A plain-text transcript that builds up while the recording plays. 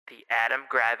The Adam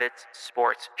Gravitz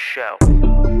Sports Show.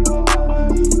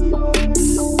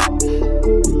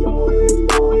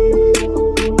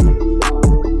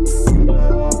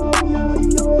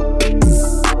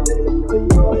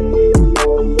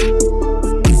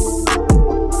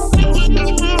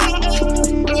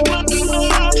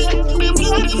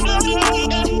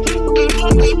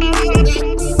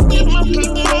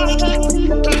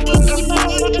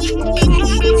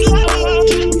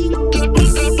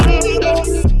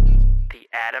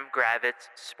 Adam Gravitz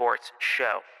Sports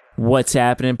Show. What's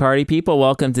happening, party people?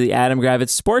 Welcome to the Adam Gravitz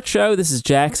Sports Show. This is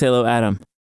Jax. Hello, Adam.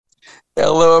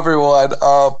 Hello, everyone.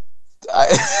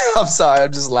 I'm sorry.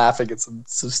 I'm just laughing at some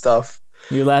stuff.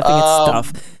 You're laughing at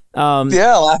stuff.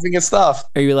 Yeah, laughing at stuff.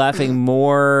 Are you laughing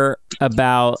more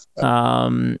about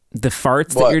the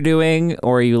farts that you're doing,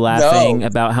 or are you laughing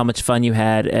about how much fun you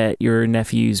had at your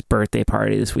nephew's birthday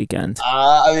party this weekend?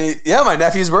 My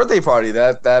nephew's birthday party.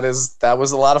 That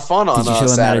was a lot of fun on Saturday. Did you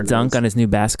show him how to dunk on his new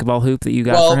basketball hoop that you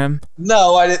got for him?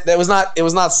 No, I didn't. It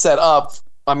was not set up.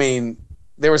 I mean,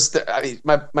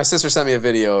 my sister sent me a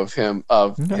video of him,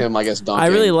 I guess, dunking. I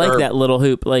really like that little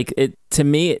hoop. Like, it to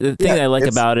me, the thing that I like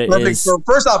about it is, so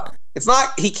first off, it's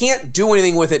not, he can't do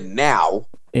anything with it now.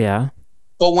 Yeah.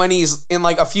 But when he's in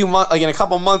like a few months, like in a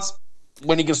couple months,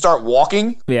 when he can start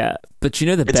walking. Yeah. But you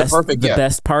know, the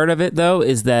best part of it though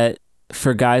is that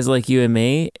for guys like you and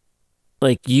me,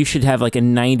 like, you should have like a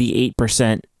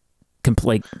 98%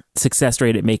 success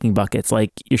rate at making buckets.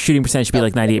 Like, your shooting percentage should be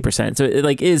like 98%. So it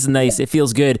like is nice. It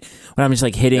feels good when I'm just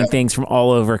like hitting things from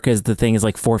all over because the thing is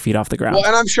like 4 feet off the ground. Well,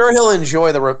 and I'm sure he'll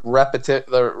enjoy the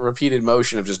repeated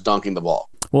motion of just dunking the ball.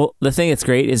 Well, the thing that's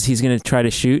great is he's going to try to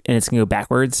shoot and it's going to go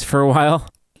backwards for a while.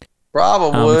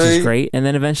 Probably. Which is great. And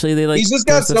then eventually they like... He's just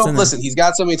got he's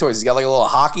got so many toys. He's got like a little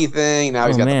hockey thing. Now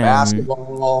he's got the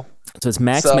basketball. So it's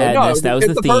Max Madness. That was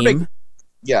the theme. Perfect.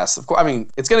 Yes, of course. I mean,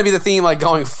 it's going to be the theme like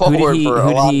going forward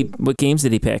what games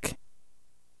did he pick?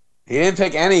 He didn't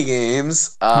pick any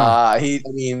games. There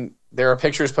are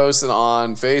pictures posted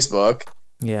on Facebook.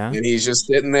 Yeah. And he's just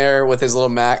sitting there with his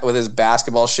little with his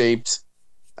basketball shaped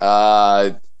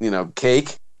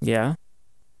cake. Yeah.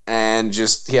 And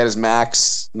just he had his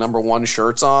Max #1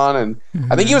 shirts on, and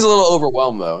I think he was a little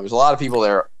overwhelmed though. There's a lot of people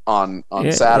there on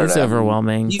Saturday. It's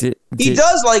overwhelming. He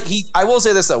does like I will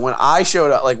say this though, when I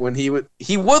showed up, like when he would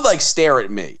like stare at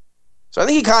me. So I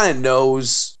think he kind of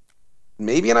knows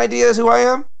maybe an idea as who I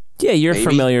am. Yeah, you're a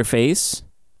familiar face.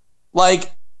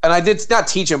 Like, and I did not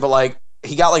teach him, but like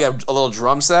he got like a little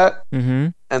drum set,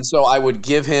 and so I would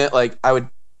give him I would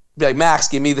be like, Max,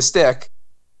 give me the stick.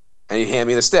 And he'd hand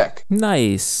me the stick.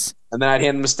 Nice. And then I'd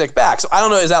hand him the stick back. So I don't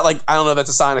know. I don't know if that's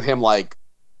a sign of him like,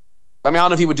 I don't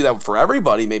know if he would do that for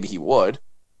everybody. Maybe he would.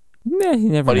 Yeah, he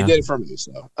never. But he did it for me.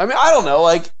 So I don't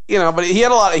know. But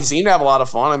he seemed to have a lot of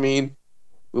fun. I mean,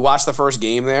 we watched the first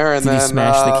game there, and did he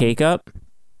smash the cake up?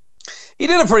 He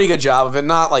did a pretty good job of it.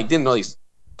 Not like didn't really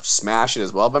smash it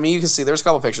as well. But I mean, you can see there's a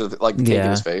couple pictures of like the cake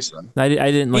in his face. So. I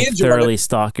didn't thoroughly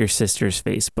stalk your sister's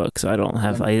Facebook, so I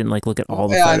didn't look at all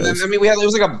the photos. I mean,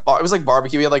 it was like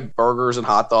barbecue. We had like burgers and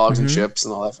hot dogs and chips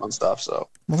and all that fun stuff. So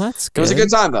that's good. It was a good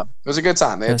time though. It was a good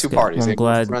time. They had two parties. I'm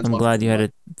glad you had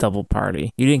a double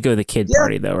party. You didn't go to the kid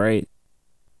party though, right?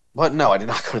 What? No, I did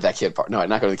not go to that kid party. No, I did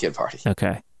not go to the kid party.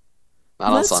 Okay.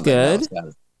 Not on Sunday. Good.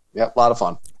 Yep, a lot of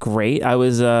fun. Great. I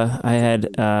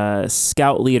had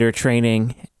scout leader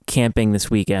training camping this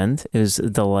weekend. It was a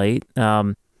delight.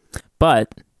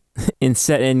 But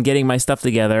in getting my stuff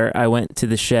together, I went to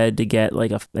the shed to get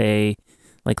like a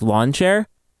lawn chair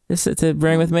to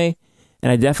bring with me,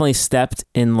 and I definitely stepped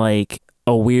in like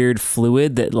a weird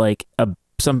fluid that like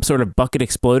some sort of bucket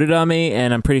exploded on me,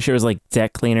 and I'm pretty sure it was like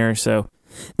deck cleaner. So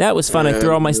that was fun. I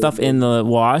threw all my stuff in the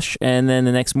wash, and then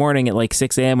the next morning at like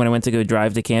 6 a.m. when I went to go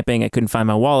drive to camping, I couldn't find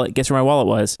my wallet. Guess where my wallet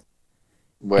was?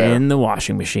 Where? In the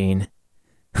washing machine.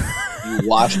 You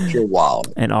washed your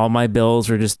wallet. And all my bills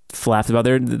were just flapped about.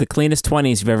 They're the cleanest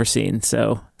 20s you've ever seen.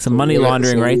 So some money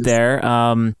laundering right there.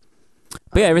 But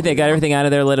yeah, I got everything out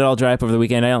of there, let it all dry up over the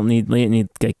weekend. I don't need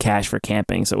get cash for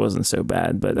camping, so it wasn't so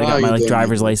bad. But I got my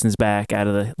driver's license back out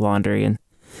of the laundry, but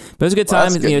it was a good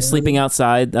time. Sleeping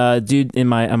outside. Dude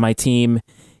on my team,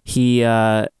 he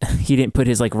didn't put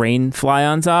his like rain fly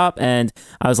on top, and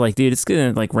I was like, dude, it's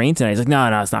gonna like rain tonight. He's like,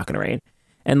 no, it's not gonna rain.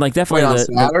 And like definitely on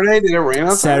Saturday, did it rain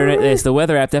on Saturday? Yes, the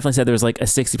weather app definitely said there was like a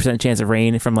 60% chance of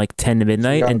rain from like 10 to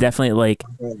midnight, and definitely at like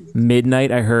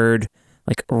midnight I heard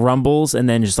like rumbles and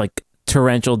then just like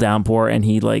torrential downpour, and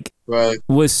he like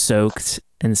was soaked,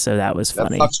 and so that was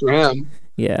funny. That sucks for him.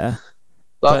 Yeah,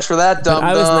 sucks for that dumb.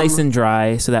 I was nice and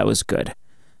dry, so that was good.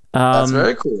 That's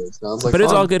very cool. Sounds like but fun.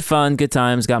 It's all good fun, good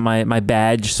times. Got my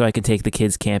badge so I can take the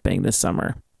kids camping this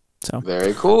summer. So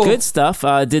very cool. Good stuff.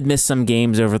 Did miss some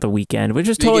games over the weekend, which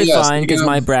is totally fine because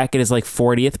my bracket is like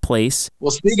 40th place. Well,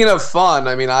 speaking of fun,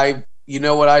 I mean, you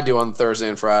know what I do on Thursday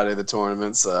and Friday, the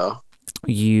tournament. So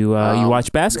you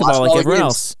watch basketball like everyone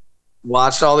else.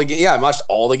 Watched all the games. Yeah, I watched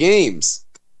all the games.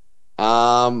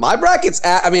 My bracket's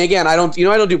I mean, again, I don't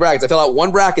do brackets. I fill out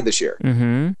one bracket this year,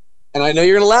 and I know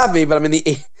you're gonna laugh at me, but I'm in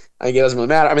the. I guess it doesn't really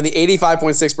matter. I'm in the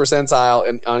 85.6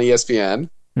 percentile on ESPN.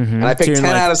 And I picked 10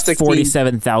 out of 16.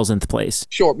 47,000th place.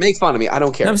 Sure, make fun of me. I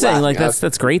don't care. I'm saying like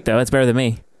that's great though. That's better than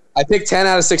me. I picked 10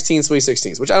 out of 16 Sweet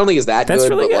 16s, which I don't think is that good. That's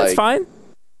really good. That's fine.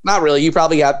 Not really. You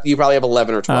probably have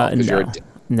 11 or 12.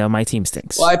 No, my team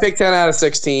stinks. Well, I picked 10 out of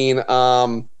 16.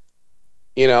 Some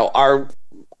of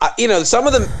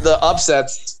the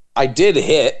upsets I did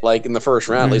hit like in the first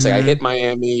round. At least like I hit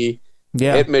Miami.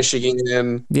 Yeah. I hit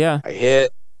Michigan. Yeah. I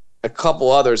hit a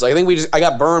couple others. Like, I think I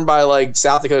got burned by like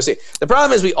South Dakota State. The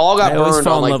problem is we all got burned. I always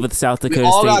fall in love with South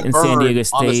Dakota State and San Diego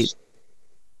State.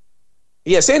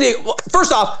 Yeah, San Diego. Well,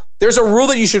 first off, there's a rule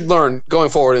that you should learn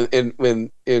going forward in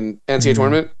NCAA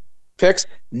tournament picks.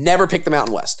 Never pick the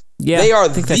Mountain West. Yeah, they are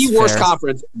the worst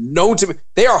conference known to me.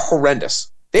 They are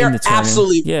horrendous. They are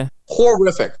absolutely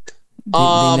horrific.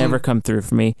 They never come through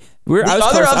for me.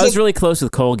 I was really close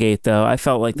with Colgate, though. I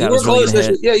felt like that was really going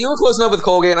to hit. Yeah, you were close enough with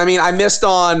Colgate. I mean, I missed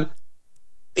on,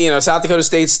 South Dakota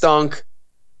State stunk.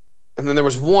 And then there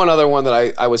was one other one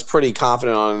that I was pretty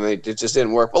confident on, and it just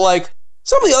didn't work. But, like,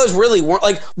 some of the others really weren't.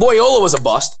 Like, Loyola was a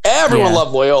bust. Everyone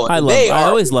loved Loyola. I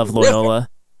always loved Loyola.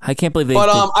 I can't believe they But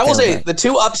I will say, the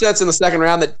two upsets in the second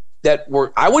round that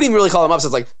were, I wouldn't even really call them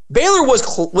upsets. Like, Baylor was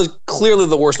clearly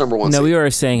the worst number one seed. No, we were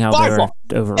saying how they were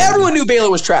overrated. Everyone knew Baylor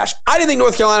was trash. I didn't think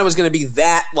North Carolina was going to be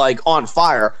that, like, on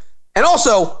fire. And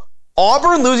also,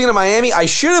 Auburn losing to Miami, I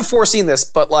should have foreseen this,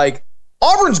 but, like,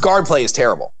 Auburn's guard play is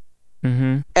terrible.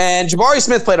 And Jabari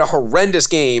Smith played a horrendous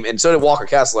game, and so did Walker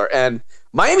Kessler. And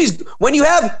Miami's when you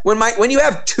have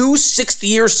 2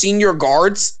 6th-year senior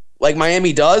guards like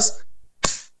Miami does,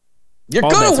 you're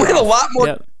going to win a lot more.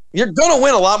 Yep. You're going to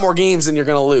win a lot more games than you're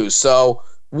going to lose. So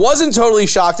wasn't totally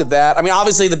shocked at that. I mean,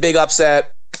 obviously the big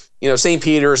upset, St.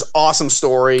 Peter's, awesome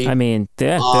story. I mean,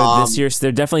 this year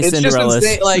they're definitely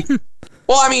Cinderellas. Like,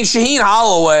 well, I mean, Shaheen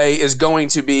Holloway is going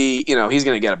to be, he's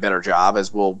going to get a better job,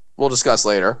 as we'll discuss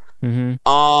later. Yeah,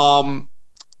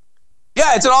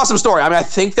 it's an awesome story. I mean, I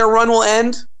think their run will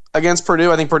end against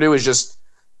Purdue. I think Purdue is just,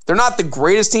 they're not the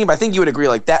greatest team, but I think you would agree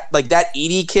that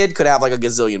Edey kid could have like a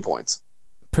gazillion points.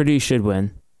 Purdue should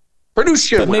win. Purdue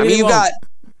should win. I mean, you've got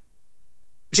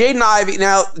Jaden Ivey,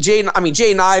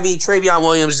 Travion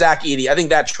Williams, Zach Edey. I think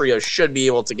that trio should be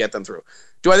able to get them through.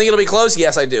 Do I think it'll be close?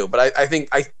 Yes, I do. But I think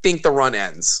the run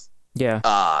ends.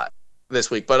 Yeah. This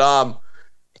week. But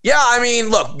yeah, I mean,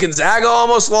 look, Gonzaga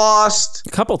almost lost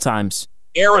a couple times.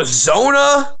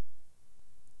 Arizona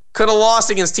could have lost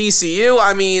against TCU.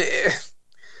 I mean,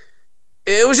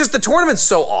 it was just the tournament's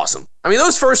so awesome. I mean,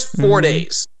 those first 4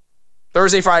 days,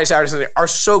 Thursday, Friday, Saturday, Sunday, are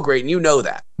so great, and you know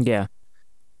that. Yeah.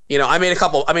 I made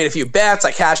a few bets.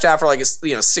 I cashed out for like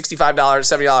 $65,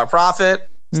 $70 profit.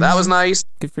 So that was nice.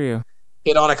 Good for you.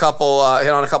 Hit on a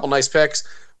couple nice picks.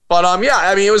 But yeah,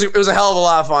 I mean, it was a hell of a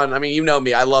lot of fun. I mean, you know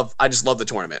me. I just love the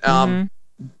tournament.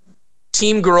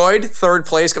 Team Groyd, 3rd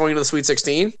place going into the Sweet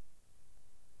 16.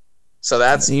 So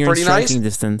that's pretty nice.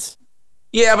 Distance.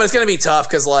 Yeah, but it's going to be tough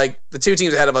because like the two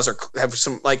teams ahead of us have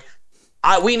some like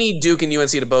we need Duke and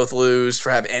UNC to both lose for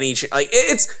have any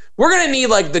we're going to need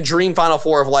like the dream Final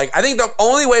Four of like I think the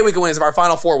only way we can win is if our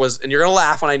Final Four was, and you're going to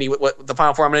laugh when I need what the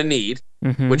Final Four I'm going to need,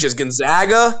 which is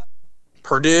Gonzaga,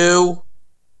 Purdue,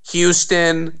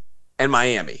 Houston, and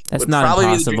Miami. That's not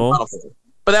impossible.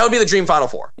 But that would be the dream Final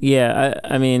Four. Yeah,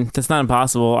 I mean, that's not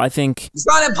impossible. I think it's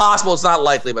not impossible. It's not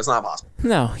likely, but it's not impossible.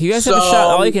 No, you guys have a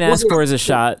shot. All you can ask for is a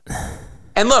shot.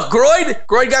 And look, Groyd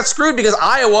got screwed because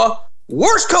Iowa,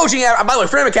 worst coaching ever. By the way,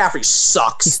 Fran McCaffrey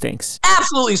sucks. He stinks.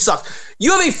 Absolutely sucks.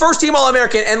 You have a first-team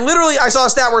All-American, and literally I saw a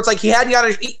stat where it's like he didn't get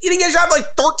a job for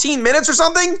like 13 minutes or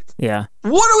something. Yeah.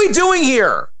 What are we doing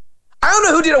here? I don't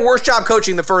know who did a worse job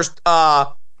coaching the first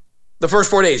 4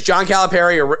 days, John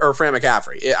Calipari or Fran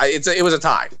McCaffrey. It was a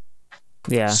tie.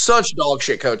 Yeah. Such dog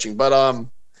shit coaching. But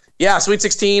yeah, Sweet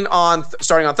 16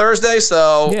 starting on Thursday.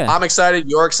 So yeah. I'm excited.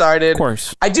 You're excited. Of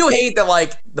course. I do hate that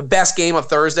like the best game of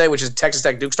Thursday, which is Texas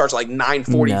Tech Duke, starts at like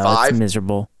 9:45. No, it's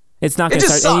miserable. It's not going to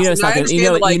start. And it's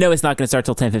not going to start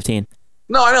till 10:15.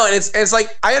 No, I know, and it's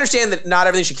like I understand that not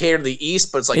everything should cater to the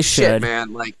East, but it's like shit,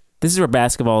 man. Like this is where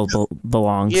basketball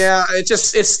belongs. Yeah, it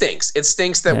stinks. It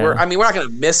stinks that we're not going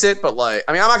to miss it, but like,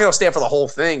 I mean, I'm not going to stay up for the whole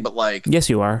thing, but like, yes,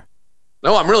 you are.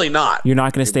 No, I'm really not. You're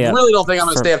not going to stay up. I really don't think I'm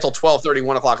going to stay up till 12:30,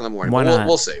 1 o'clock in the morning. Why not?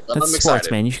 We'll see. But That's I'm sports,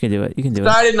 excited. man. You can do it. You can do it.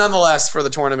 Excited nonetheless for the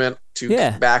tournament to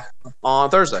kick back on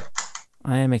Thursday.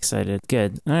 I am excited.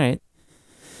 Good. All right.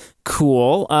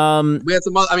 Cool. We had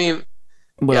some. I mean,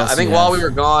 I think while we were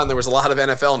gone, there was a lot of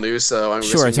NFL news. So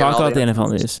sure, talk about the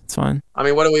NFL news. It's fine. I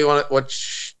mean, what do we want? What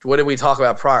did we talk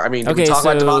about prior? I mean, did we talk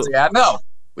about Devontae Adams? No,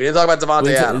 we didn't talk about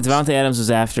Devontae Adams. Devontae Adams was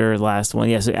after last one.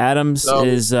 Yeah, so Adams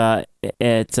is at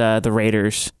the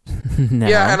Raiders now.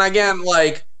 Yeah, and again,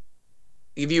 like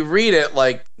if you read it,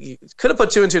 like you could have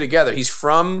put two and two together. He's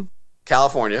from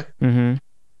California,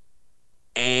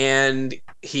 and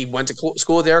he went to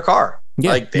school with Derek Carr.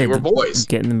 Yeah, like they were boys.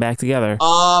 Getting them back together.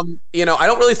 I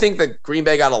don't really think that Green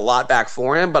Bay got a lot back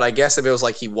for him, but I guess if it was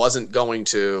like he wasn't going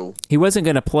to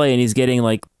play, and he's getting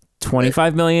like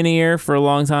 $25 million a year for a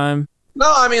long time.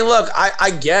 No, I mean, look,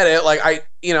 I get it. Like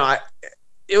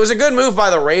it was a good move by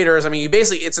the Raiders. I mean,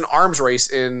 it's an arms race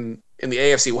in the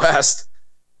AFC West.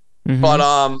 But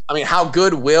I mean, how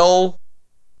good will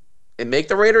it make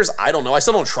the Raiders? I don't know. I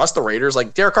still don't trust the Raiders.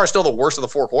 Like Derek Carr's still the worst of the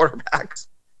four quarterbacks.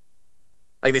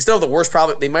 Like they still have the worst.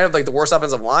 Probably they might have like the worst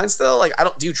offensive line still. Like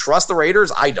do you trust the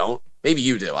Raiders? I don't. Maybe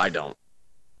you do. I don't.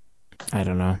 I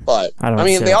don't know. But all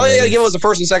they got to give was a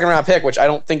first and second round pick, which I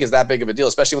don't think is that big of a deal,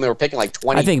 especially when they were picking like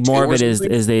 20. I think more of it is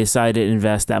they decided to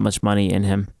invest that much money in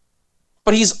him.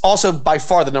 But he's also by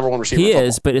far the number one receiver. He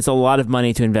is, but it's a lot of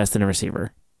money to invest in a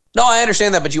receiver. No, I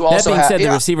understand that, but you also that being said,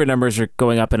 the receiver numbers are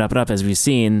going up and up and up as we've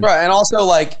seen. Right, and also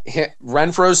like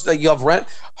Renfro's, you have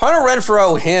Hunter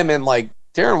Renfro, him, and like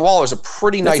Darren Waller is a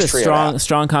pretty nice trio.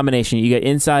 Strong combination. You get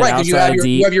inside, outside,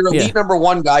 you have your elite number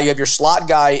one guy, you have your slot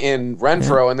guy in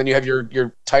Renfro, and then you have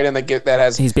your tight end that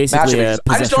has. He's basically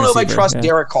I just don't know if I trust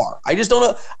Derek Carr. I just don't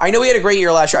know. I know he had a great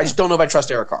year last year. I just don't know if I trust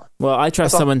Derek Carr. Well, I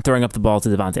trust someone throwing up the ball to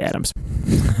Devontae Adams.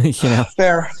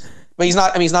 Fair, but he's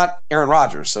not. I mean, he's not Aaron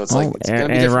Rodgers, so it's like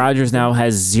Aaron Rodgers now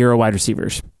has 0 wide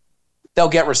receivers. They'll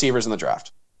get receivers in the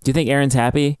draft. Do you think Aaron's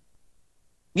happy?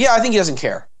 Yeah, I think he doesn't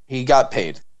care. He got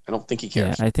paid. I don't think he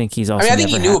cares. Yeah, I think he's also. I think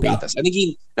he knew about this. I think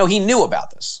he knew about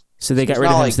this. So they got rid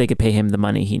of him so they could pay him the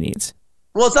money he needs.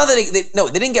 Well, it's not that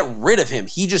they didn't get rid of him.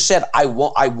 He just said, I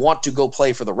want to go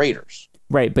play for the Raiders.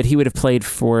 Right, but he would have played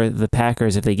for the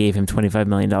Packers if they gave him $25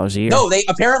 million a year. No, they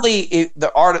apparently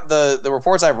the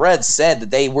reports I've read said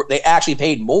that they actually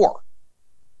paid more.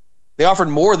 They offered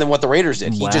more than what the Raiders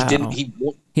did. He just didn't. He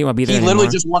won't be there. He literally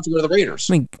just wants to go to the Raiders.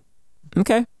 I mean,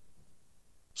 okay.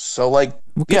 So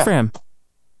good for him.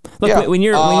 Look, when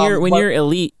you're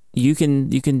elite, you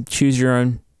can choose your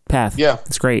own path. Yeah,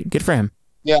 it's great. Good for him.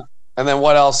 Yeah, and then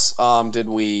what else did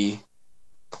we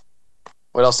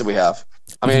have?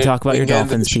 I mean, talk about your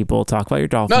Dolphins, people. Talk about your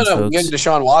Dolphins. No, folks. we get to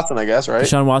Deshaun Watson, I guess, right?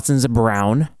 Deshaun Watson's a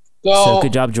Brown. So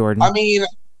good job, Jordan. I mean,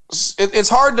 it's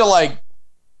hard to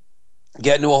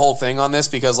get into a whole thing on this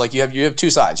because you have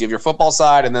two sides. You have your football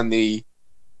side and then the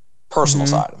personal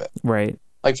side of it. Right.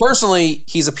 Like personally,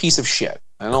 he's a piece of shit.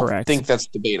 I don't think that's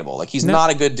debatable. He's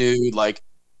not a good dude.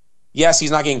 Yes,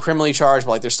 he's not getting criminally charged,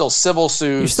 but there's still civil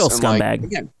suits. You're still a scumbag.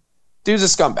 Again, dude's a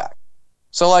scumbag.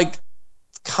 So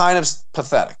kind of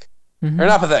pathetic. Or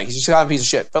not pathetic. He's just kind of a piece of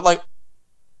shit. But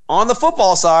on the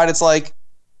football side, it's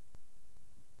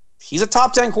he's a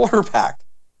top 10 quarterback.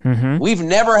 We've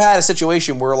never had a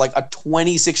situation where a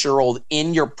 26-year-old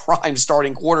in your prime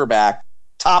starting quarterback,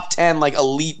 top 10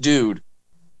 elite dude,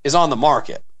 is on the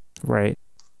market. Right.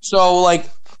 So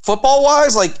football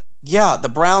wise,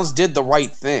 the Browns did the right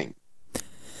thing.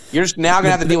 You're just now gonna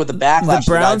have to deal with the backlash.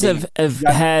 The Browns have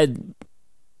had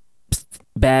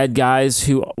bad guys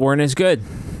who weren't as good.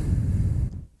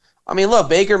 I mean, look,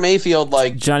 Baker Mayfield,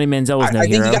 Johnny Manziel was no hero. I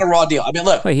think he got a raw deal. I mean,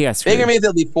 look, Baker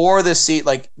Mayfield before this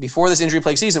injury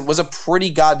plagued season was a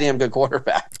pretty goddamn good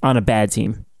quarterback on a bad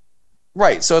team.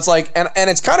 Right. So it's and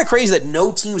it's kind of crazy that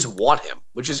no teams want him,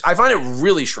 which is I find it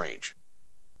really strange.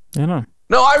 I know.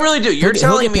 No, I really do. You're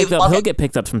telling me he'll get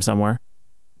picked up from somewhere.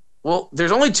 Well,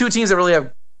 there's only two teams that really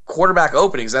have quarterback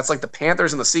openings. That's the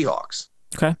Panthers and the Seahawks.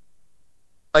 Okay.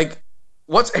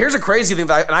 Here's a crazy thing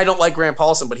and I don't like Graham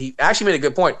Paulson, but he actually made a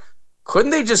good point.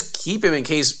 Couldn't they just keep him in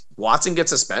case Watson gets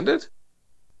suspended?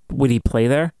 Would he play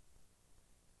there?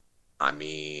 I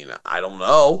mean, I don't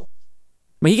know.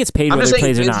 I mean, he gets paid whether he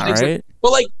plays or not, right?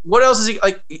 But what else is he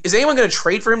is anyone going to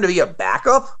trade for him to be a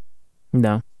backup?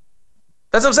 No.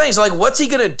 That's what I'm saying. So what's he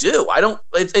going to do?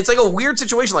 It's a weird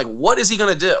situation. What is he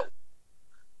going to do?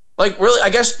 Really, I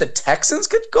guess the Texans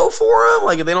could go for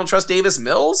him. If they don't trust Davis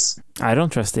Mills. I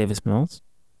don't trust Davis Mills.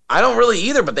 I don't really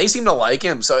either, but they seem to like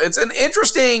him. So it's an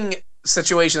interesting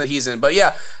situation that he's in. But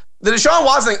yeah, the Deshaun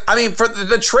Watson thing, I mean, for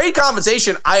the trade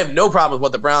compensation, I have no problem with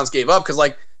what the Browns gave up because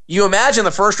you imagine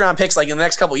the first round picks, like in the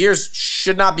next couple of years,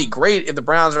 should not be great if the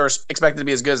Browns are expected to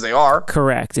be as good as they are.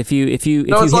 Correct. If you hit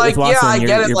like, with Watson,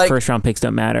 your like, first round picks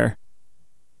don't matter.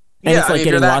 And it's like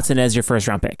getting Watson as your first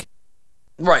round pick.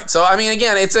 Right. So I mean,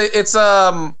 again,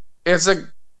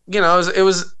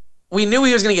 we knew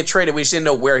he was going to get traded. We just didn't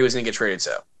know where he was going to get traded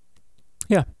to.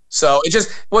 Yeah. So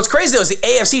what's crazy though is the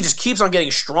AFC just keeps on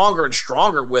getting stronger and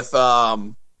stronger with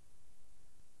quarterbacks.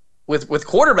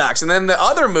 And then the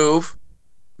other move,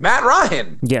 Matt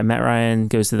Ryan. Yeah, Matt Ryan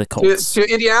goes to the Colts. To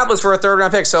Indianapolis for a third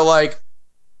round pick. So like,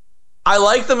 I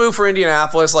like the move for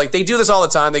Indianapolis. Like they do this all the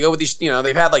time. They go with these,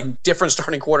 they've had like different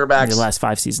starting quarterbacks. The last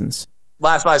 5 seasons.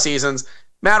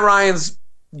 Matt Ryan's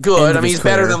good. I mean, he's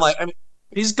better than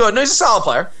he's good. No, he's a solid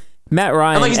player. Matt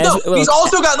Ryan. And he's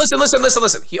also got listen.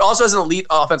 He also has an elite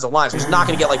offensive line, so he's not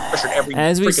going to get pressured every.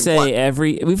 As we say, play.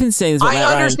 we've been saying this.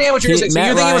 I understand what you're saying. So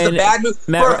you're thinking it was a bad move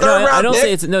for a third round pick? I don't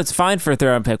say it's fine for a third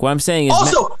round pick. What I'm saying is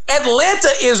also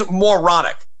Atlanta is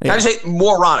moronic. Can I just say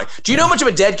moronic? Do you know how much of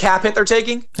a dead cap hit they're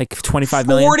taking? Like 25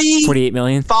 million, 48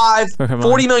 million,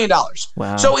 $40 million.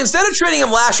 Wow. So instead of trading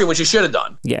him last year, which you should have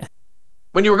done,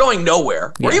 when you were going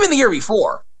nowhere, or even the year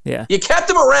before, you kept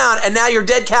him around, and now your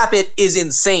dead cap hit is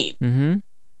insane. Mm-hmm.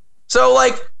 So,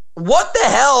 what the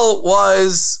hell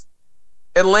was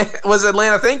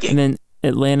Atlanta thinking? And then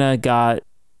Atlanta got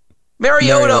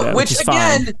Mariota, which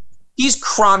again, fine. He's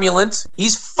cromulent.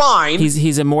 He's fine.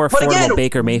 He's a more affordable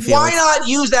Baker Mayfield. Why not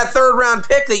use that third round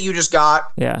pick that you just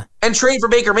got? Yeah. And trade for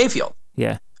Baker Mayfield?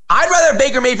 Yeah. I'd rather have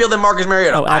Baker Mayfield than Marcus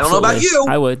Mariota. Oh, I don't know about you.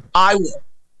 I would.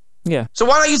 Yeah. So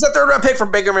why not use that third round pick for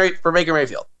Baker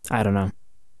Mayfield? I don't know.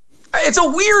 It's a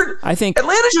weird. I think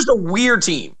Atlanta's just a weird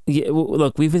team. Yeah,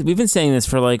 look, we've been saying this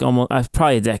for almost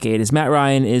probably a decade. Is Matt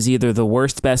Ryan is either the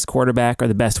best quarterback or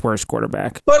the worst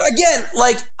quarterback. But again,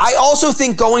 I also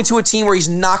think going to a team where he's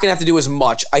not going to have to do as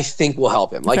much, I think will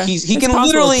help him. Okay. He can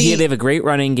literally. They have a great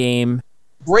running game.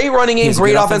 Great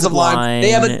offensive line.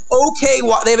 They have an okay.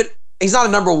 He's not a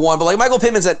number one, but Michael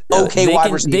Pittman's an wide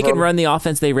receiver. They can run the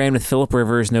offense they ran with Phillip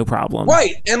Rivers, no problem.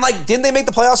 Right, and didn't they make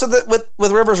the playoffs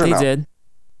with Rivers or no?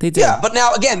 They did. Yeah, but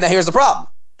now here's the problem: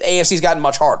 the AFC's gotten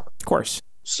much harder. Of course.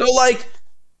 So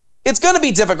it's going to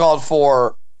be difficult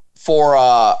for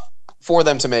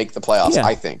them to make the playoffs. Yeah.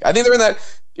 I think they're in that.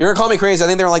 You're gonna call me crazy. I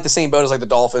think they're in the same boat as the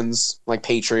Dolphins,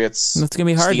 Patriots. That's gonna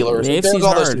be hard. Steelers. The AFC's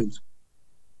hard.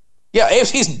 Yeah,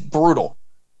 AFC's brutal.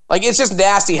 It's just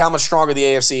nasty how much stronger the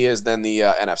AFC is than the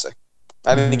NFC.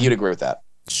 I think you'd agree with that.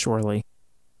 Surely.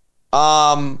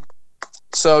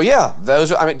 So yeah,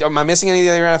 those. Am I missing any of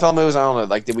the other NFL moves? I don't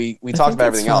know. Did we talked about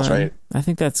everything else, right? I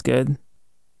think that's good.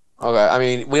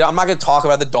 Okay. I'm not going to talk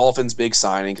about the Dolphins' big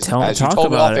signing because as you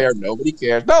told me off air, nobody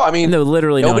cares. No, no,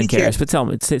 literally no one cares. But tell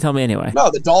me anyway.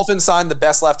 No, the Dolphins signed the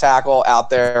best left tackle out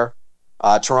there,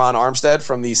 Teron Armstead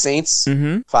from the Saints.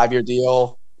 5-year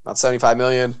deal, about $75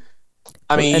 million.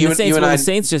 The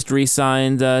Saints just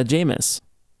re-signed Jameis.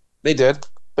 They did,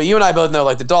 but you and I both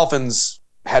know the Dolphins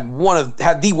had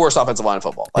the worst offensive line in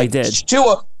football. They did.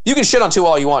 Tua, you can shit on Tua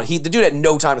all you want. The dude had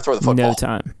no time to throw the football. No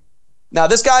time. Now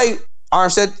this guy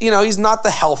Armstead, he's not the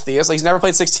healthiest. He's never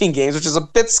played 16 games, which is a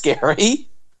bit scary.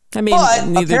 But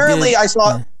apparently I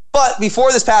saw. Yeah. But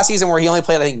before this past season, where he only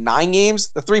played 9 games,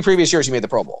 the 3 previous years he made the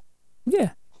Pro Bowl.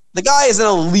 Yeah. The guy is an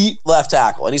elite left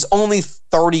tackle, and he's only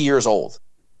 30 years old.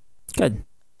 Good.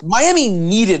 Miami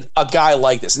needed a guy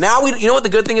like this. Now you know what the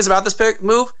good thing is about this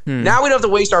move? Now we don't have to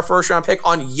waste our first round pick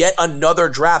on yet another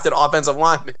drafted offensive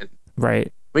lineman.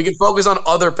 Right. We can focus on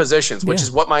other positions, which is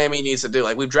what Miami needs to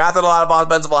do. We've drafted a lot of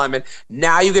offensive linemen.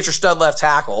 Now you get your stud left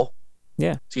tackle.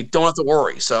 Yeah. So you don't have to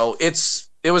worry. So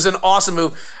it was an awesome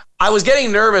move. I was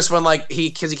getting nervous when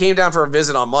because he came down for a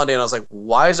visit on Monday, and I was like,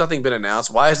 why has nothing been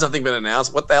announced? Why has nothing been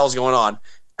announced? What the hell's going on?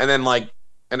 And then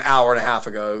an hour and a half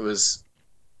ago, it was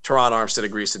Teron Armstead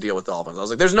agrees to deal with Dolphins. I was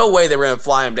like, there's no way they were going to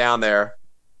fly him down there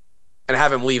and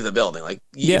have him leave the building.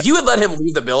 If you had let him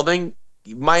leave the building,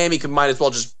 Miami might as well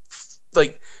just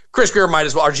Chris Greer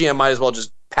our GM might as well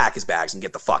just pack his bags and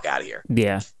get the fuck out of here.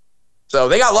 Yeah. So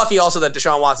they got lucky also that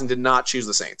Deshaun Watson did not choose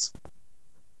the Saints.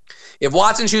 If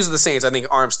Watson chooses the Saints, I think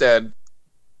Armstead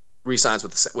re-signs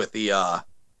with the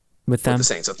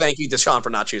Saints. So thank you, Deshaun,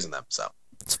 for not choosing them. So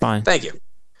it's fine. Thank you.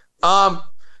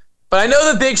 But I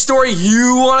know the big story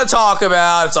you want to talk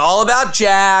about. It's all about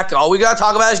Jack. All we got to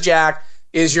talk about is Jack.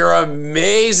 Is your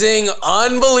amazing,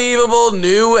 unbelievable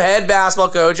new head basketball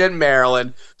coach at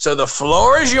Maryland. So the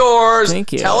floor is yours.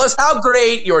 Thank you. Tell us how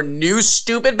great your new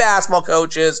stupid basketball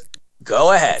coach is.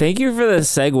 Go ahead. Thank you for the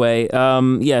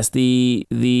segue. Yes,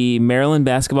 the Maryland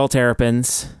basketball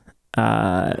Terrapins,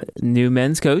 new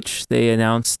men's coach. They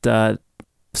announced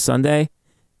Sunday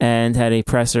and had a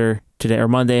presser today or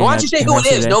Monday. Why don't you say who it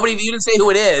is? You didn't say who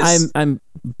it is. I'm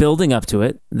building up to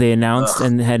it. They announced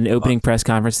and had an opening press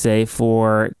conference today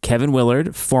for Kevin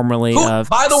Willard, formerly of.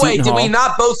 By the way, Seton did Hall. we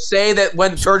not both say that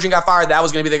when Turgeon got fired, that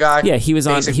was going to be the guy? Yeah, he was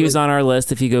on our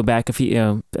list. If you go back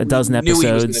a dozen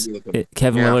episodes,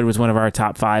 Kevin Willard was one of our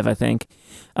top 5, I think.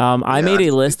 I made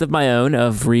a list of my own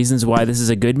of reasons why this is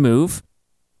a good move.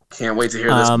 Can't wait to hear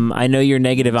this. I know you're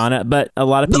negative on it, but a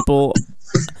lot of people.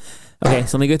 Okay,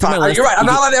 so let me go through my list. You're right. I'm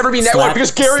not allowed to ever be negative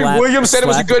because Gary Williams said it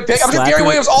was a good pick. Because Gary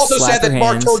Williams also said that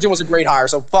Mark Turgeon was a great hire.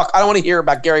 So fuck, I don't want to hear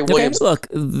about Gary Williams. Look,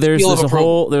 there's a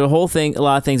whole thing, a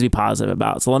lot of things to be positive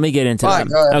about. So let me get into them.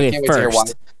 Okay,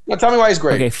 first. Now tell me why he's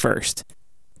great. Okay, first,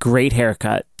 great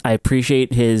haircut. I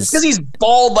appreciate his. Because he's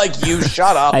bald like you.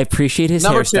 Shut up. I appreciate his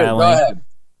hairstyling. Go ahead.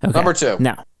 Okay. Number 2.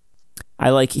 Now,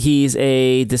 he's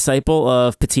a disciple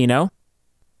of Pitino.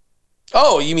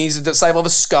 Oh, you mean he's a disciple of a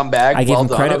scumbag? I give him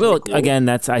credit. Well, look, again,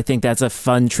 I think that's a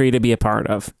fun tree to be a part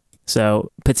of.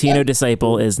 So Pitino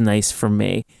disciple is nice for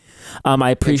me. I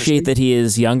appreciate that he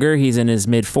is younger. He's in his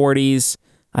mid 40s.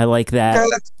 I like that.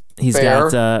 He's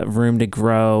got room to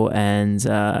grow, and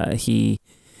he.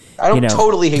 I don't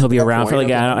totally hate. He'll be around for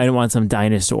like I don't want some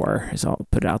dinosaur. So I'll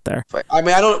put it out there. I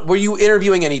mean, Were you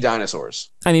interviewing any dinosaurs?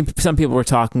 I mean, some people were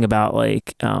talking about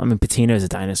Pitino's a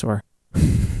dinosaur.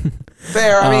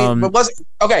 Fair. I mean, but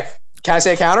okay? Can I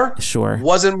say a counter? Sure.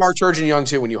 Wasn't Mark Turgeon young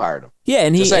too when you hired him? Yeah,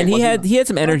 and he had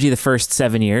some energy the first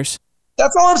 7 years.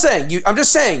 That's all I'm saying. I'm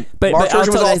just saying. But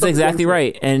that's exactly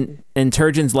right. And in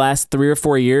Turgeon's last 3 or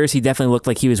 4 years, he definitely looked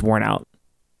like he was worn out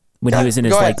when he was in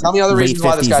his late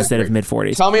 50s instead of mid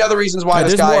 40s. Tell me other reasons why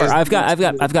this guy.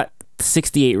 I've got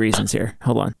 68 reasons here.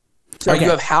 Hold on. So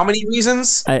you have how many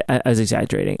reasons? I was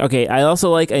exaggerating. Okay, I also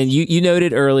like, and you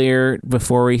noted earlier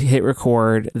before we hit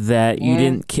record that you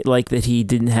didn't like that he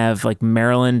didn't have like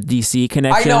Maryland DC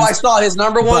connections. I know. I saw his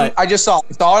number one. I just saw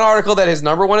an article that his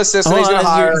number one assistant he's going to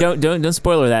hire. Don't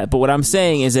spoiler that. But what I'm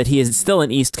saying is that he is still an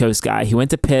East Coast guy. He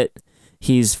went to Pitt.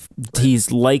 He's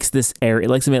likes this area,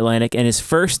 likes the Mid-Atlantic, and his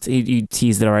first you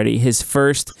teased it already. His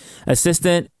first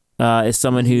assistant is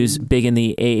someone who's big in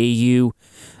the AAU.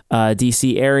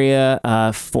 DC area,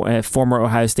 former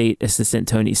Ohio State assistant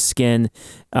Tony Skinn.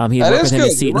 He worked with him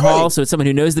at Seton Hall, so it's someone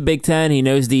who knows the Big Ten. He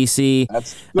knows DC.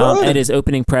 At his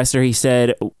opening presser, he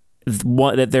said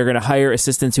that they're going to hire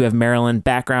assistants who have Maryland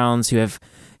backgrounds, who have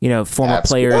former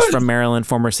players from Maryland,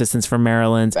 former assistants from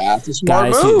Maryland, guys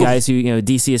who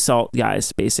DC assault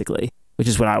guys basically. Which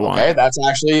is what I want. Okay, that's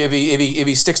actually if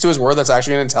he sticks to his word, that's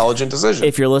actually an intelligent decision.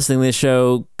 If you're listening to this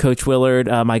show, Coach Willard,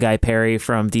 my guy Perry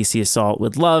from DC Assault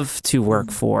would love to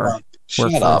work for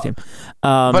the team.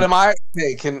 But am I?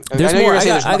 Hey, there's more.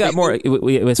 I got more.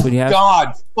 What do you have?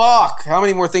 God, fuck! How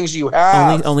many more things do you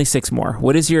have? Only 6 more.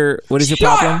 What is your problem?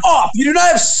 Shut up! You do not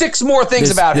have 6 more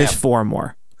things about him. There's 4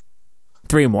 more.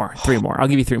 3 more. 3 more. I'll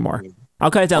give you 3 more.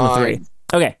 I'll cut it down to 3.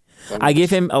 Okay. I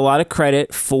give him a lot of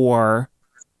credit for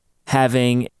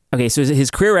having so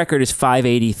his career record is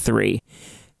 583,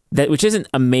 which isn't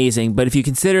amazing, but if you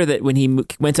consider that when he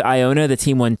went to Iona, the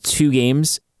team won 2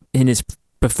 games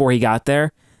before he got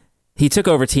there. He took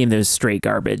over a team that was straight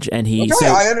garbage, and he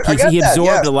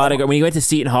absorbed a lot of. When he went to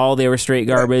Seton Hall, they were straight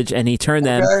garbage, and he turned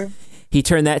them. He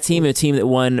turned that team into a team that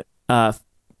won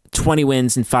 20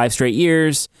 wins in 5 straight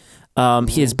years.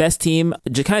 His best team,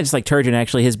 kind of just like Turgeon,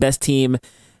 actually, his best team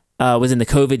was in the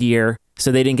COVID year.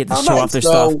 So they didn't get to show off their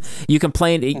stuff. You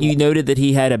complained. You noted that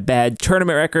he had a bad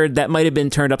tournament record. That might have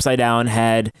been turned upside down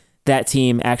had that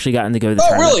team actually gotten to go to the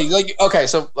tournament. Really? Okay,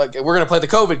 so we're going to play the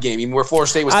COVID game, even where Florida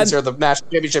State was considered the national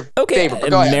championship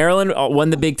favorite. Go ahead. Maryland won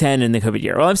the Big Ten in the COVID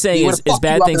year. All I'm saying is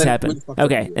bad things happen.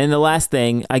 Okay, and the last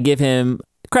thing, I give him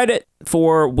credit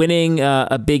for winning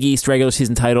a Big East regular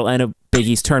season title and a Big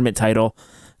East tournament title,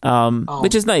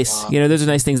 which is nice. Those are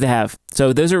nice things to have.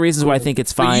 So those are reasons why I think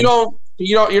it's fine.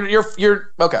 You're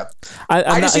okay.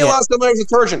 I just see a lot of similarities with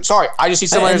Turgeon. Sorry, I just see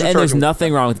similarities with Turgeon. And there's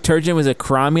nothing wrong with Turgeon. Was a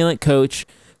cromulent coach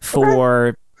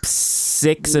for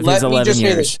 6 of his 11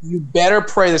 years. This. You better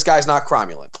pray this guy's not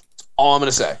cromulent. That's all I'm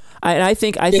going to say. I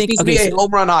think needs to be a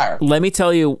home run hire. Let me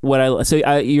tell you what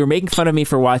you were making fun of me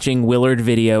for watching Willard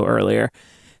video earlier.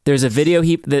 There's a video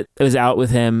that was out with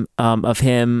him of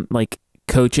him like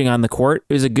coaching on the court.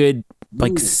 It was a good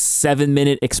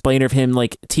 7-minute explainer of him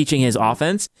like teaching his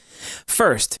offense.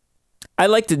 First, I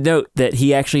like to note that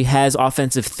he actually has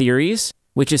offensive theories,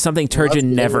 which is something Turgeon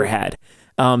never had.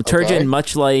 Turgeon,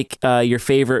 much like your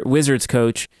favorite Wizards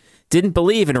coach, didn't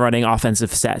believe in running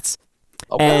offensive sets.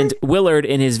 Okay. And Willard,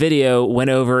 in his video, went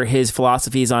over his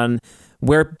philosophies on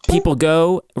where people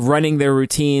go, running their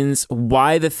routines,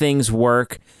 why the things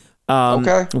work,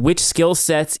 which skill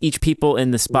sets each people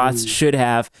in the spots should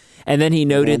have. And then he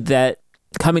noted that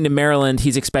coming to Maryland,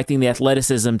 he's expecting the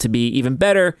athleticism to be even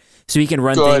better so he can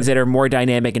run things that are more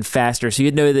dynamic and faster. So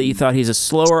you'd know that you thought he's a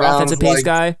slower offensive pace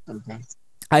guy. Okay.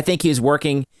 I think he was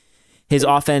working his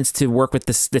offense to work with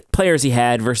the players he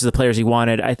had versus the players he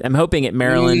wanted. I'm hoping at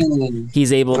Maryland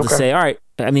he's able to say, all right,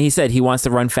 I mean, he said he wants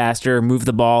to run faster, move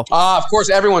the ball. Of course,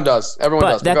 everyone does. Everyone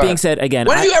does. That being said, again,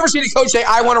 when have you ever seen a coach say,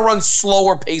 I want to run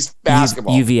slower paced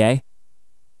basketball? UVA.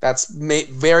 That's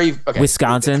very... Okay.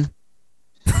 Wisconsin.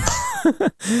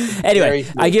 Anyway,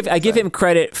 I give him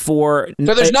credit for.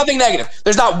 So there's nothing negative.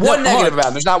 There's not one negative about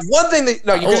him. There's not one thing that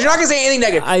because you're not gonna say anything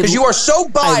negative because you are so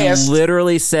biased. I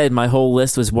literally said my whole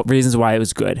list was reasons why it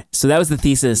was good. So that was the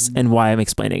thesis and why I'm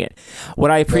explaining it.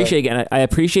 What I appreciate again, I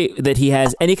appreciate that he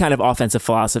has any kind of offensive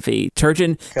philosophy.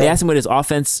 Turgeon, they asked him what his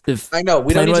offensive we don't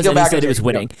need to go back. He said it was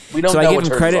winning. We don't so I give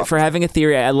him credit for having a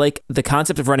theory. I like the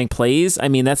concept of running plays. I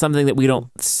mean, that's something that we don't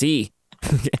see.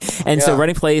 And so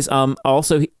running plays.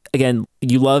 Also, again,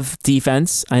 you love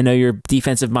defense. I know you're a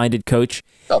defensive-minded coach.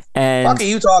 And fuck are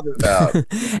you talking about?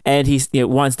 And he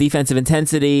wants defensive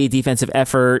intensity, defensive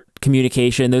effort,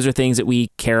 communication. Those are things that we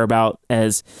care about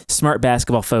as smart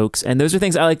basketball folks, and those are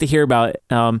things I like to hear about.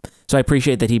 So I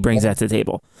appreciate that he brings that to the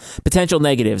table. Potential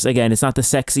negatives. Again, it's not the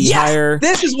sexy hire.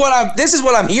 This is what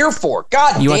I'm here for.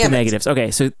 God damn it. You want the negatives?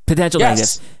 Okay, so potential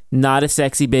negatives. Not a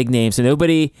sexy big name. So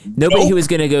nobody who is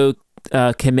going to go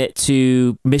commit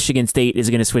to Michigan State is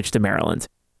going to switch to Maryland.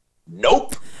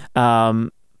 Nope.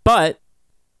 But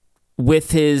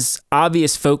with his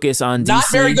obvious focus on DC, not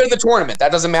very good in the tournament.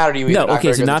 That doesn't matter to you either. No,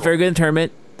 okay, so not very good in the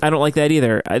tournament. I don't like that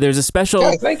either. There's a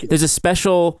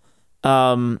special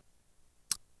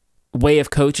way of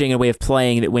coaching and way of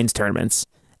playing that wins tournaments.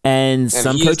 And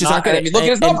some coaches aren't good. Look at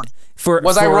his numbers.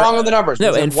 Was I wrong on the numbers?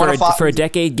 No, and for a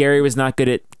decade, Gary was not good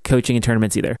at coaching in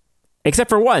tournaments either. Except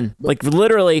for one. Like,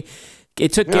 literally,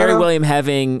 it took Gary William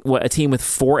having, a team with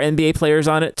 4 NBA players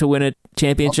on it to win a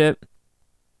championship?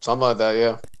 Something like that,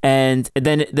 yeah. And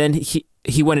then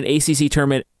he won an ACC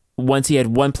tournament once he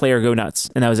had one player go nuts,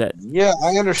 and that was it. Yeah,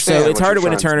 I understand. So it's hard to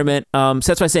win a tournament. So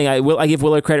that's why I'm saying I give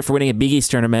Willard credit for winning a Big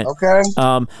East tournament. Okay.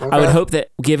 I would hope that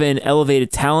given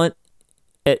elevated talent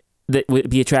that would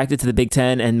be attracted to the Big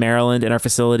Ten and Maryland and our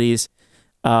facilities,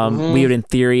 we would in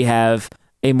theory have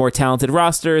a more talented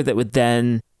roster that would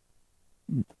then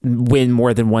win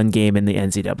more than one game in the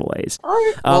NCAAs.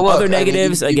 Right. Well, other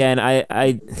negatives, again, I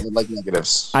like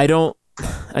negatives. I don't.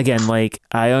 Again, like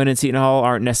Ione and Seton Hall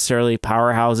aren't necessarily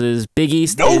powerhouses. Big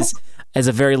East is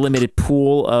a very limited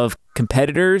pool of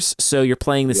competitors, so you're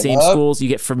playing the same schools. You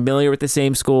get familiar with the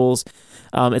same schools.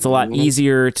 It's a lot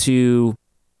easier to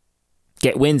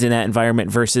get wins in that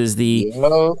environment versus the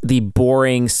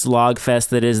boring slog fest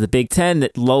that is the Big Ten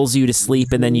that lulls you to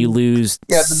sleep and then you lose.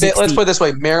 Yeah, let's put it this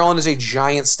way: Maryland is a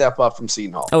giant step up from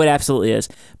Seton Hall. Oh, it absolutely is.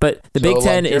 But the Big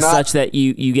Ten is such that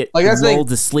you get lulled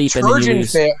to sleep and then you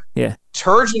lose.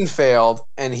 Turgeon failed,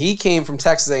 and he came from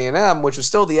Texas A&M, which was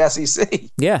still the SEC.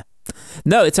 Yeah,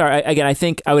 no, it's all right. Again, I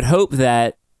think I would hope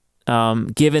that.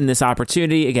 Given this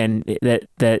opportunity, again,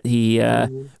 that he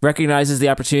recognizes the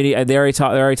opportunity. They already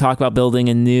talked about building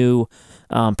a new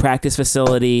practice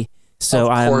facility. So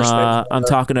I'm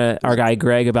talking to our guy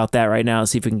Greg about that right now.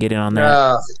 See if we can get in on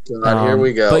that. God, here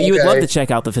we go. But you would love to check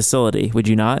out the facility, would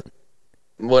you not?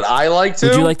 Would I like to?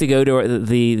 Would you like to go to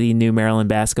the new Maryland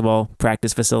basketball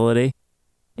practice facility?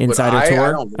 Insider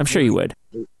tour? I'm sure you would.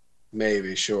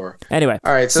 Maybe, sure. Anyway,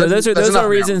 all right. So those are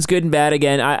reasons, good and bad.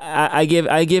 Again, I give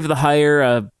the hire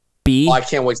a B. Oh, I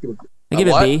can't wait to. I give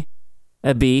it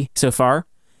a B so far.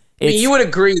 I mean, you would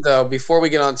agree though. Before we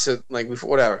get on to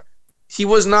whatever, he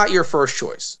was not your first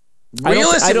choice.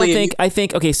 Realistically, I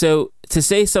think. Okay, so to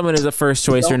say someone is a first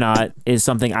choice or not is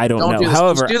something I don't know.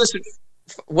 However,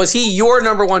 was he your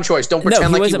number one choice? Don't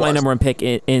pretend he wasn't my number one pick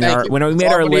in our when we made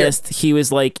our list. He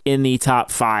was like in the top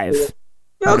 5.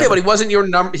 Okay, but he wasn't your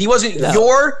number. He wasn't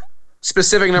your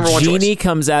specific number one choice. Genie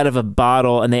comes out of a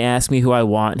bottle, and they ask me who I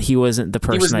want. He wasn't the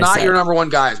person. He was not your number one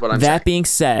guy. Is what I'm saying. That being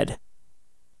said,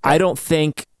 I don't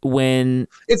think when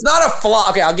it's not a flaw.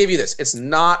 Okay, I'll give you this. It's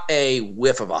not a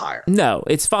whiff of a hire. No,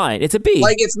 it's fine. It's a B.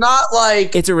 Like it's not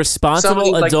like it's a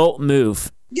responsible adult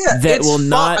move. Yeah, that will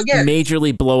not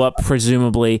majorly blow up,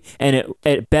 presumably, and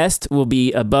at best will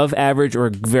be above average or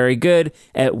very good.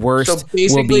 At worst,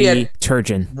 will be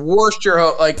Turgeon. Worst,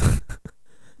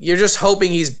 you're just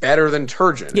hoping he's better than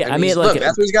Turgeon. Yeah, I mean, look,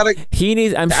 that's what he's got to. He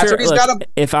needs. I'm sure.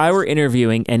 If I were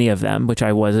interviewing any of them, which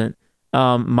I wasn't,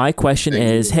 my question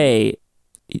is, hey,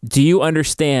 do you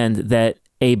understand that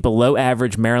a below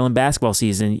average Maryland basketball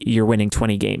season, you're winning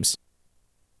 20 games?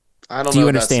 I don't know. Do you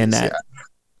understand that?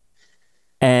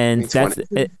 and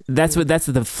that's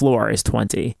the floor is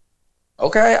 20.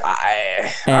 Okay, all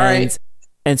right.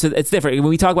 And so it's different when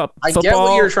we talk about football. I get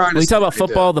what you're trying to say. When we talk about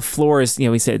football, the floor is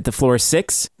we said the floor is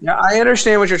 6. Yeah, I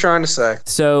understand what you're trying to say.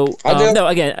 So no,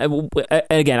 again,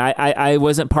 I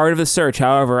wasn't part of the search.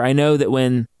 However, I know that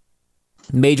when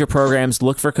major programs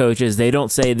look for coaches, they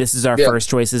don't say this is our first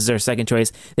choice, this is our second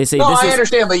choice. They say I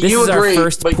understand, but this you is agree, our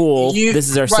first pool. This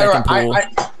is our second pool.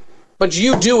 But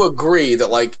you do agree that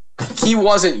like he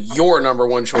wasn't your number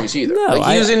one choice either. No,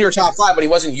 he was in your top 5, but he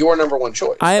wasn't your number one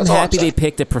choice. I am happy they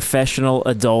picked a professional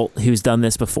adult who's done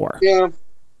this before. Yeah.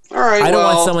 All right. I don't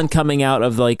want someone coming out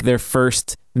of like their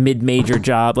first mid-major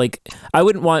job. Like I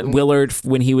wouldn't want Willard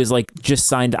when he was like just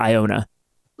signed to Iona.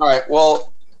 All right.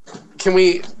 Well, can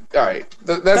we? All right.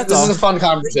 This is a fun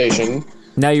conversation.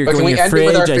 Now you're going to your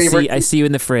fridge. I see you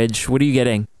in the fridge. What are you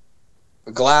getting?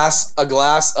 A glass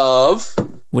of.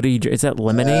 What are you? Is that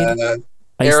lemonade?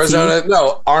 Arizona,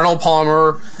 no, Arnold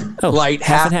Palmer light,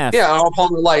 half and half. Yeah, Arnold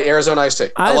Palmer light, Arizona iced tea.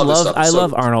 I love this stuff. I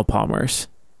love Arnold Palmers.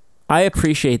 I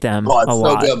appreciate them a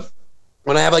lot. Good.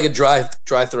 When I have like a dry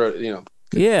throat,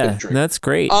 Yeah, that's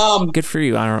great. Good for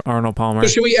you, Arnold Palmer. So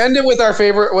should we end it with our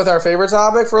favorite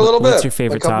topic for a little bit? What's your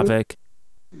favorite topic?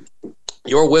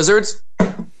 Your Wizards.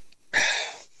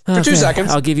 For 2 seconds.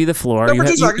 I'll give you the floor.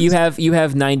 No, you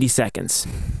have 90 seconds.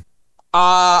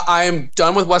 I am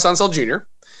done with Wes Unseld Jr.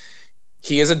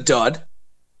 He is a dud.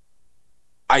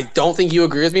 I don't think you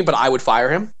agree with me, but I would fire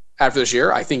him after this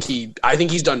year. I think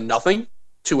he's done nothing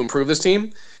to improve this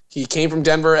team. He came from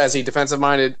Denver as a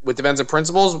defensive-minded with defensive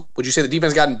principles. Would you say the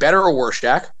defense gotten better or worse,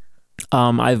 Jack?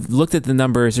 I've looked at the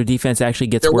numbers. Their defense actually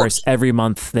gets worse every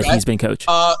month that he's been coached.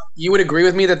 You would agree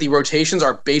with me that the rotations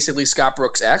are basically Scott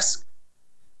Brooks-esque?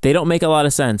 They don't make a lot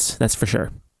of sense, that's for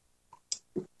sure.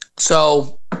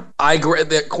 So I agree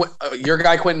that your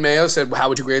guy Quentin Mayo said, "How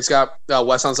would you grade Scott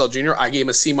Wes Unseld Jr.?" I gave him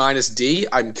a C-D.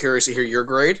 I'm curious to hear your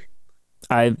grade.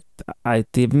 I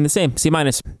gave him the same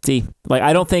C-D. Like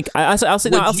I don't think I'll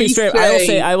say straight.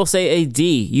 I will say a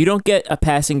D. You don't get a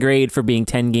passing grade for being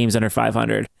 10 games under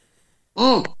 500.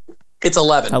 It's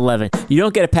 11. 11. You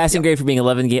don't get a passing grade for being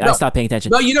 11 games. No. I stopped paying attention.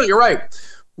 No, you're right.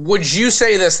 Would you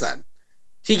say this then?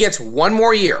 He gets one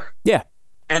more year. Yeah.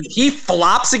 And he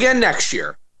flops again next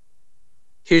year.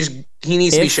 He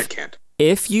needs to be shit canned.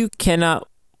 If you cannot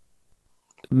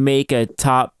make a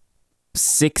top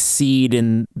 6 seed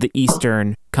in the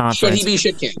Eastern Conference, should he be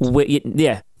shit canned?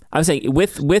 Yeah, I'm saying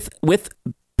with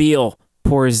Beal,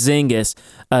 Porzingis,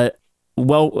 Rui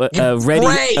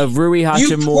Hachimura.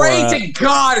 You pray to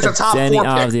God it's a top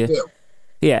 4 pick.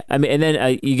 Yeah, I mean, and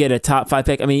then you get a top 5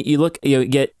 pick. I mean, you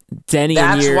get Denny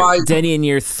in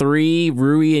year 3,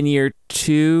 Rui in year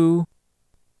 2.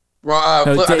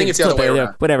 I think it's the other way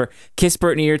around. Whatever.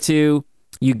 Kispert in year 2.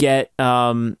 You get.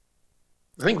 I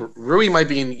think Rui might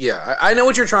be in. Yeah, I know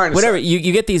what you're trying to say. Whatever.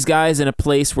 You get these guys in a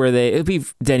place where it would be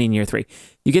Denny in year 3.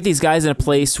 You get these guys in a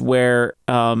place where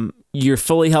you're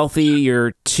fully healthy.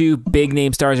 Your 2 big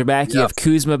name stars are back. Yep. You have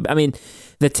Kuzma. I mean,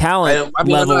 the talent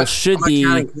level should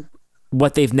be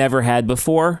what they've never had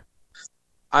before.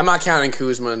 I'm not counting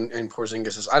Kuzma and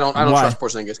Porzingis. I don't trust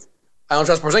Porzingis. I don't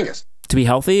trust Porzingis. To be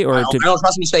healthy, or I don't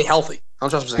trust him to stay healthy. I don't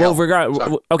trust him to stay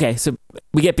healthy. Okay, so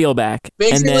we get Beal back.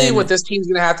 Basically, what this team's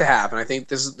going to have, and I think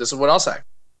this is what I'll say.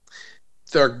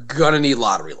 They're going to need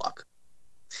lottery luck.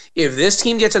 If this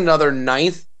team gets another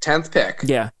 9th, 10th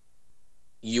pick,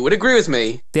 you would agree with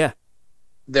me. Yeah,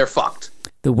 they're fucked.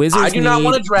 The Wizards. I do not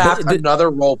want to draft another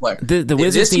role player. The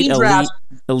Wizards need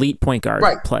elite point guard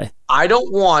play. I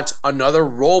don't want another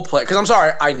role player because I'm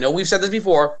sorry. I know we've said this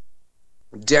before.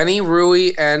 Denny,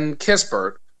 Rui, and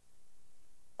Kispert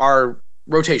are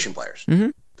rotation players.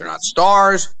 Mm-hmm. They're not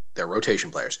stars. They're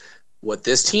rotation players. What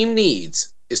this team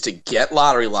needs is to get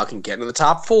lottery luck and get into the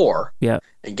top 4. Yeah.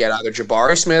 And get either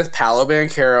Jabari Smith, Paolo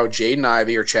Banchero, Jaden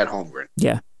Ivey, or Chet Holmgren.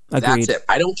 Yeah. Agreed. That's it.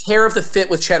 I don't care if the fit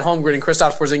with Chet Holmgren and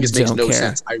Kristaps Porzingis makes no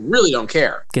sense. I really don't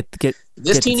care.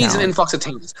 This team needs an influx of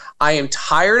talent. I am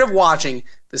tired of watching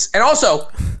this. And also,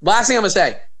 last thing I'm going to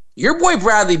say, your boy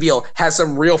Bradley Beal has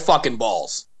some real fucking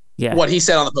balls. Yeah. What he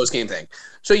said on the post-game thing.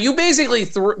 So you basically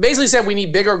said we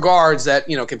need bigger guards that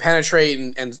can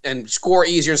penetrate and score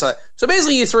easier and stuff. So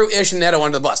basically you threw Ish and Neto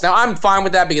under the bus. Now I'm fine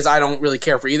with that because I don't really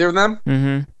care for either of them.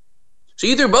 Mm-hmm. So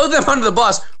you threw both of them under the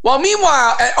bus. While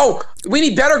meanwhile, we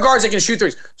need better guards that can shoot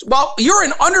threes. Well, you're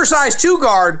an undersized 2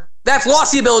 guard that's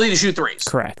lost the ability to shoot threes.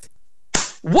 Correct.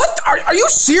 What are you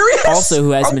serious? Also,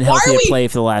 who hasn't been healthy to play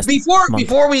for the last month.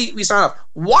 Before we sign off,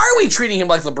 why are we treating him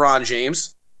like LeBron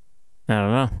James? I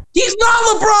don't know. He's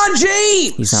not LeBron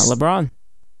James. He's not LeBron.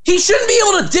 He shouldn't be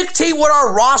able to dictate what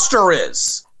our roster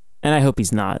is. And I hope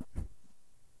he's not.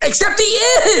 Except he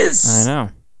is. I know.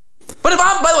 But if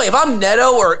I'm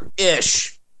Neto or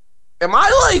Ish, am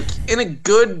I like in a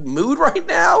good mood right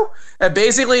now? And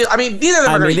basically, I mean, neither of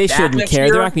them are going to be back shouldn't next care.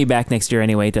 year. They're not going to be back next year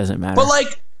anyway. It doesn't matter. But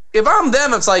like, if I'm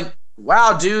them, it's like,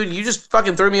 wow, dude, you just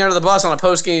fucking threw me under the bus on a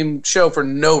post-game show for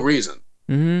no reason.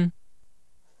 Mm-hmm.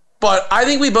 But I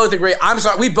think we both agree. I'm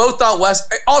sorry. We both thought Wes.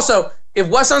 Also, if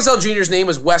Wes Unseld Jr.'s name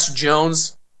was Wes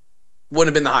Jones, wouldn't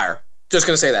have been the hire. Just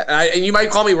going to say that. And you might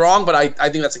call me wrong, but I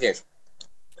think that's the case.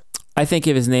 I think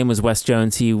if his name was Wes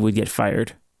Jones, he would get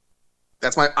fired.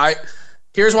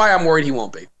 Here's why I'm worried he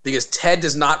won't be. Because Ted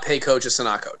does not pay coaches to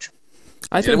not coach.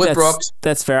 I think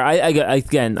that's fair.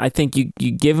 Again, I think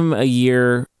you give him a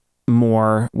year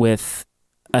more with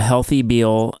a healthy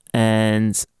Beal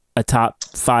and a top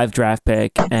 5 draft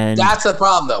pick, and that's the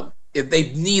problem though. If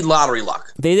they need lottery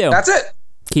luck, they do. That's it.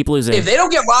 Keep losing. If they don't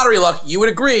get lottery luck, you would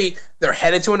agree they're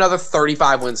headed to another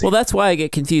 35 win season. Well, that's why I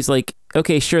get confused. Like,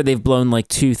 okay, sure, they've blown like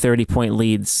 2 30-point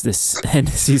leads this end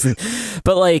of season,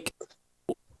 but like,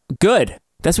 good.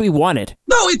 That's what we wanted.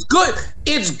 No, it's good.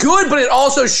 It's good, but it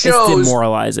also shows it's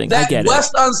demoralizing. That I get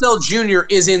Wes Unseld Jr.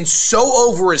 is in so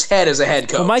over his head as a head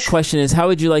coach. Well, my question is, how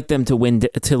would you like them to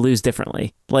lose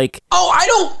differently? Like,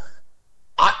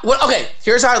 okay,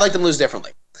 here's how I'd like them to lose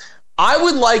differently. I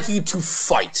would like you to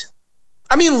fight.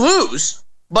 I mean, lose,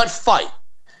 but fight.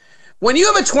 When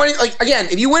you have a 20, like, again,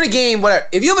 if you win a game, whatever,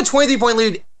 if you have a 23-point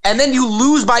lead and then you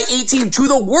lose by 18 to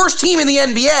the worst team in the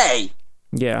NBA,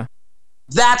 yeah,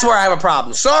 that's where I have a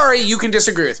problem. Sorry, you can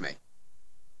disagree with me.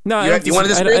 No, you want to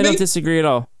disagree with me? I don't disagree at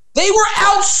all. They were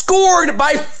outscored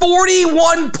by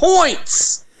 41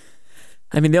 points.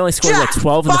 I mean, they only scored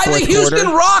 12 in the fourth quarter. By the Houston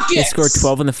Rockets. They scored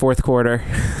 12 in the fourth quarter.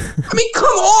 I mean, come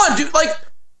on, dude. Like,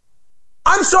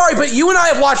 I'm sorry, but you and I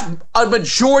have watched a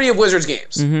majority of Wizards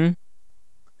games. Mm-hmm.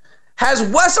 Has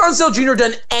Wes Unseld Jr.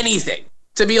 done anything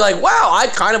to be like, wow, I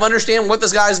kind of understand what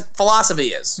this guy's philosophy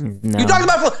is? No.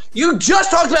 You just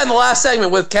talked about it in the last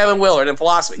segment with Kevin Willard and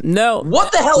philosophy. No.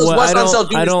 What the hell is Wes Unseld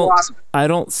Jr.'s philosophy?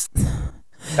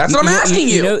 That's what I'm asking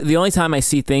you. You know, the only time I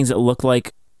see things that look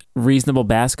like reasonable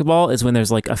basketball is when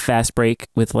there's like a fast break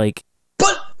with like.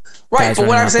 But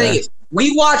what I'm saying is,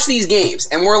 we watch these games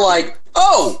and we're like,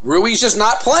 oh, Rui's just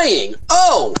not playing.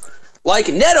 Oh, like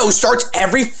Neto starts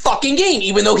every fucking game,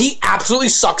 even though he absolutely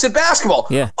sucks at basketball.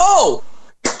 Yeah. Oh,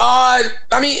 I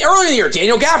mean, earlier in the year,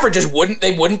 Daniel Gafford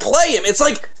they wouldn't play him. It's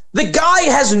like the guy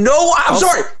has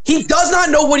sorry, he does not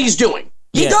know what he's doing.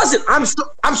 He doesn't. I'm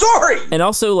sorry. And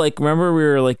also, like, remember we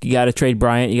were like, you got to trade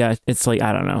Bryant. It's like,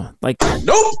 I don't know, like,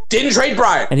 nope, didn't trade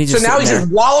Bryant. And so now he's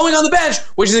just wallowing on the bench,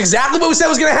 which is exactly what we said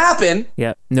was going to happen.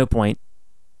 Yeah, no point.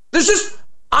 There's just.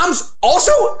 This is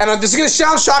going to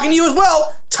sound shocking to you as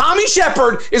well, Tommy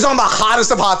Shepard is on the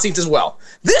hottest of hot seats as well.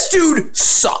 This dude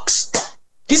sucks.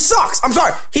 He sucks. I'm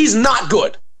sorry. He's not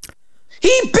good.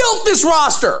 He built this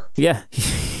roster. Yeah.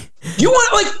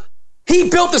 He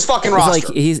built this fucking roster.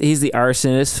 Like he's the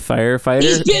arsonist firefighter.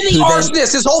 He's been the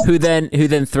arsonist. Who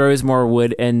then throws more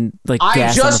wood and like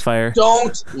gas on the fire.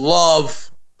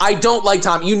 I don't like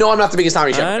Tommy. You know I'm not the biggest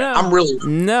Tommy Shepard fan. I'm really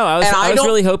no. I was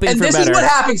really hoping for better. And this is what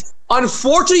happens.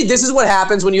 Unfortunately, this is what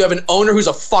happens when you have an owner who's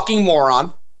a fucking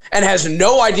moron and has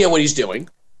no idea what he's doing.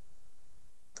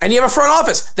 And you have a front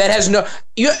office that has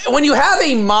when you have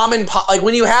a mom and pop, like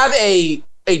when you have a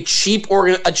cheap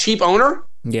owner,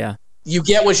 yeah, you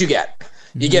get what you get.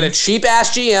 You get a cheap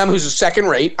ass GM who's a second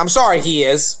rate. I'm sorry, he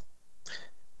is.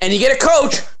 And you get a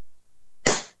coach.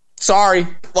 Sorry,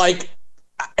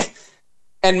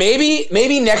 and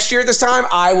maybe next year at this time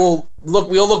we'll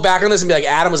look back on this and be like,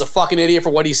 Adam was a fucking idiot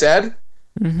for what he said.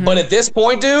 Mm-hmm. But at this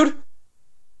point, dude,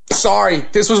 sorry,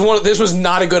 this was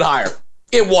not a good hire.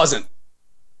 It wasn't.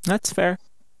 That's fair.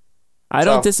 I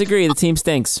don't disagree. The team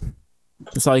stinks.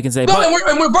 That's all you can say. No,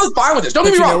 and we're both fine with this. Don't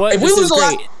get me wrong. If we lose the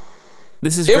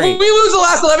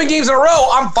last 11 games in a row,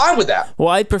 I'm fine with that. Well,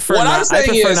 I prefer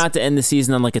not to end the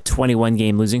season on like a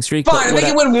 21-game losing streak. Fine, if they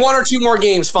can win 1 or 2 more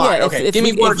games, fine. Yeah, okay, give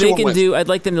me 1 or 2 more wins. I'd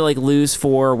like them to like lose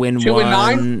 4, win 1. 2 and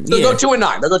 9? They'll go 2 and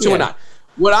 9. They'll go 2 and 9.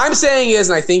 What I'm saying is,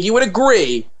 and I think you would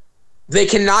agree, they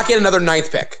cannot get another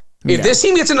 9th pick. If this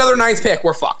team gets another 9th pick,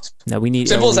 we're fucked. No, we need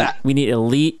simple as that. We need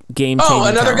elite game-changing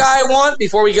another talent. guy I want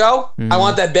before we go. Mm-hmm. I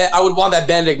would want that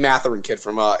Benedict Mathurin kid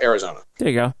from Arizona. There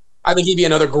you go. I think he'd be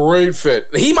another great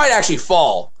fit. He might actually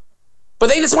fall. But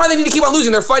that's why they need to keep on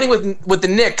losing. They're fighting with the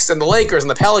Knicks and the Lakers and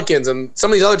the Pelicans and some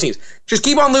of these other teams. Just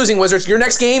keep on losing, Wizards. Your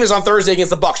next game is on Thursday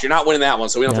against the Bucks. You're not winning that one,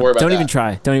 so we don't have to worry about that. Don't even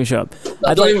try. Don't even show up.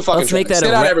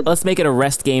 Let's make it a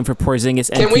rest game for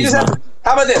Porzingis and Can we Kuzma. just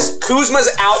how about this? Kuzma's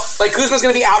out. Like, Kuzma's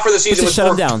going to be out for the season. Just shut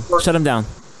him down. Shut him down.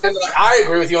 And I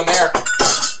agree with you on there.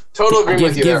 Total agree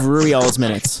with you Give Rui all his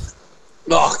minutes.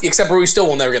 Except Rui still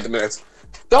will never get the minutes.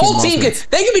 The whole team could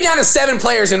be down to 7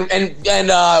 players and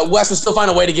Wes will still find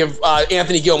a way to give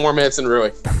Anthony Gill more minutes than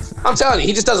Rui. I'm telling you,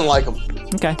 he just doesn't like him.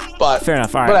 Okay. But fair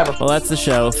enough. All right. Whatever. Well, that's the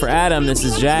show. For Adam, this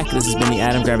is Jack. This has been the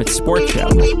Adam Gravitz Sports Show.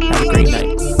 Have a great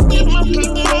night.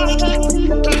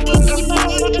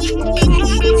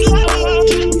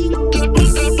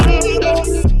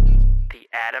 The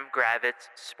Adam Gravitz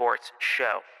Sports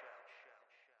Show.